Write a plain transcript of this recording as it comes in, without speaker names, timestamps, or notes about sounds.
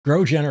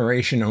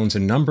GrowGeneration owns a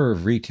number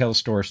of retail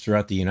stores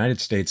throughout the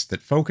United States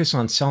that focus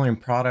on selling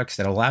products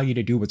that allow you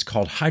to do what's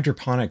called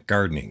hydroponic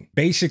gardening.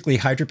 Basically,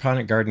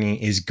 hydroponic gardening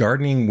is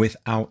gardening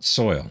without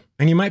soil.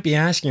 And you might be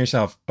asking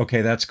yourself,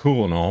 okay, that's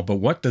cool and all, but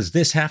what does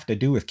this have to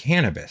do with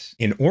cannabis?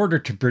 In order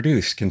to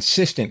produce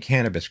consistent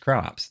cannabis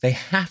crops, they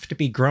have to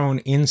be grown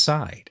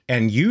inside.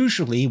 And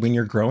usually when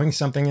you're growing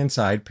something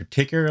inside,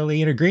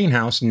 particularly in a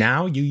greenhouse,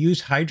 now you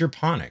use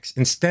hydroponics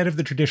instead of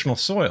the traditional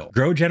soil.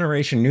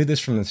 GrowGeneration knew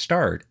this from the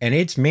start, and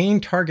its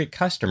main target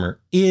customer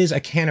is a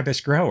cannabis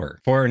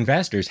grower. For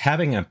investors,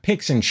 having a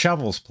picks and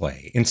shovels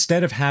play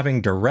instead of having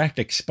direct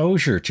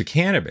exposure to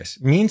cannabis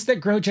means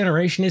that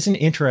GrowGeneration is an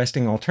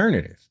interesting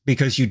alternative,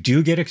 because you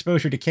do get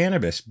exposure to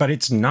cannabis, but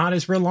it's not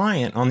as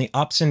reliant on the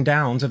ups and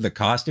downs of the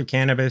cost of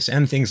cannabis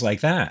and things like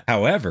that.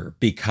 However,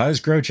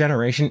 because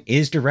GrowGeneration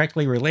is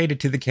directly related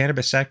to the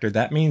cannabis sector,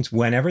 that means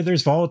whenever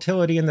there's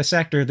volatility in the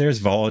sector, there's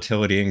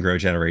volatility in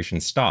GrowGeneration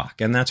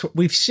stock. And that's what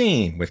we've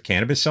seen with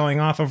cannabis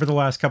selling off over the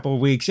last couple of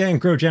weeks and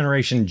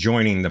GrowGeneration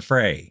joining the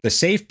fray. The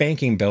safe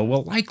banking bill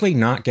will likely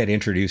not get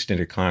introduced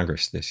into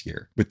Congress this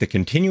year. With the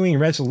continuing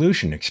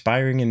resolution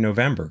expiring in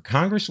November,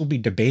 Congress will be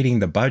debating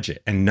the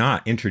budget and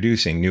not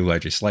introducing new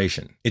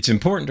legislation. It's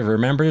important to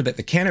remember that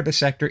the cannabis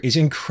sector is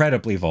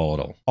incredibly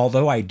volatile.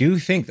 Although I do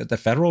think that the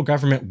federal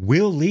government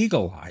will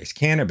legalize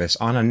cannabis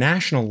on a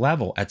national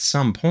level at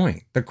some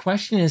point, the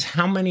question is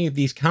how many of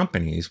these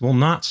companies will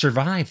not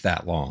survive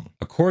that long.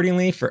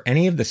 Accordingly, for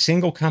any of the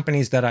single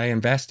companies that I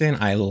invest in,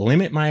 I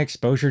limit my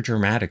exposure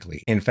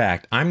dramatically. In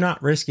fact, I'm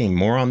not risking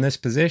more on this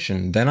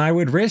position than I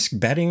would risk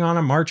betting on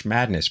a March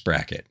Madness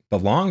bracket. The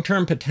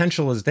long-term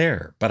potential is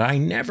there, but I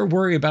never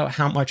worry about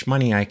how much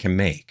money I can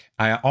make.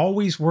 I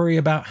always worry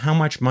about how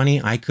much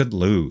money I could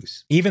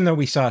lose. Even though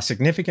we saw a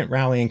significant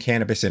rally in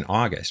cannabis in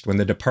August when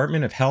the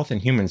Department of Health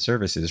and Human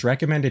Services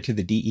recommended to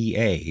the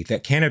DEA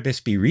that cannabis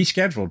be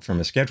rescheduled from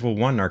a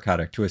Schedule I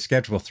narcotic to a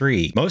Schedule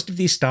III, most of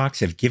these stocks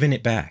have given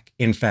it back.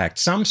 In fact,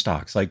 some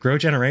stocks like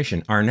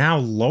GrowGeneration are now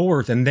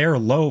lower than their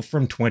low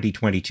from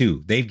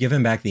 2022. They've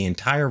given back the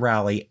entire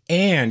rally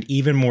and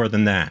even more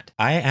than that.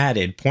 I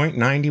added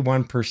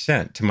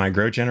 0.91% to my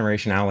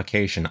GrowGeneration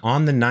allocation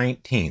on the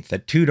 19th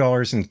at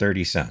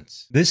 $2.30.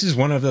 This is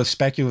one of those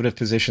speculative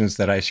positions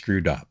that I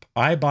screwed up.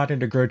 I bought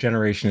into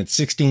GrowGeneration at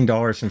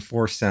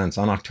 $16.04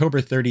 on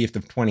October 30th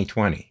of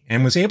 2020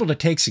 and was able to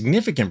take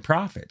significant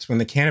profits when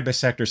the cannabis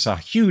sector saw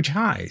huge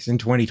highs in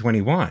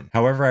 2021.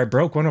 However, I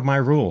broke one of my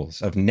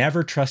rules of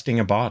never trusting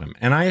a bottom,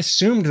 and I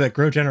assumed that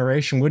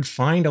GrowGeneration would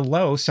find a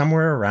low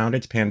somewhere around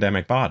its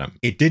pandemic bottom.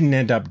 It didn't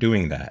end up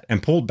doing that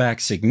and pulled back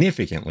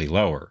significantly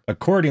lower.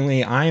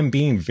 Accordingly, I am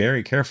being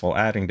very careful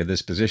adding to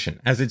this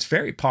position, as it's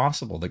very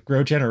possible that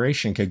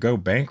GrowGeneration could go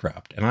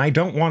bankrupt, and I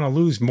don't want to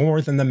lose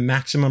more than the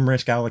maximum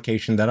risk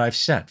allocation that I've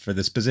set for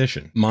this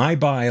position. My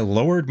buy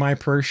lowered my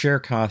per share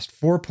cost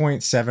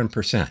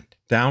 4.7%.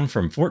 down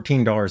from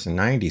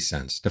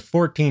 $14.90 to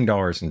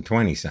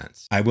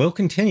 $14.20. I will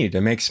continue to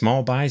make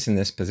small buys in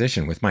this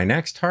position with my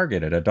next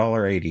target at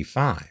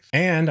 $1.85.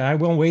 And I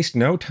will waste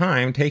no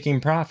time taking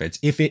profits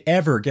if it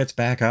ever gets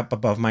back up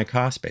above my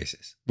cost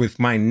basis, with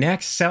my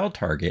next sell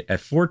target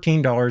at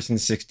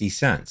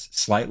 $14.60,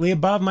 slightly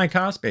above my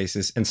cost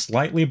basis and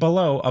slightly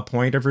below a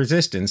point of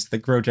resistance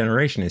that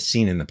GrowGeneration has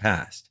seen in the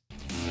past.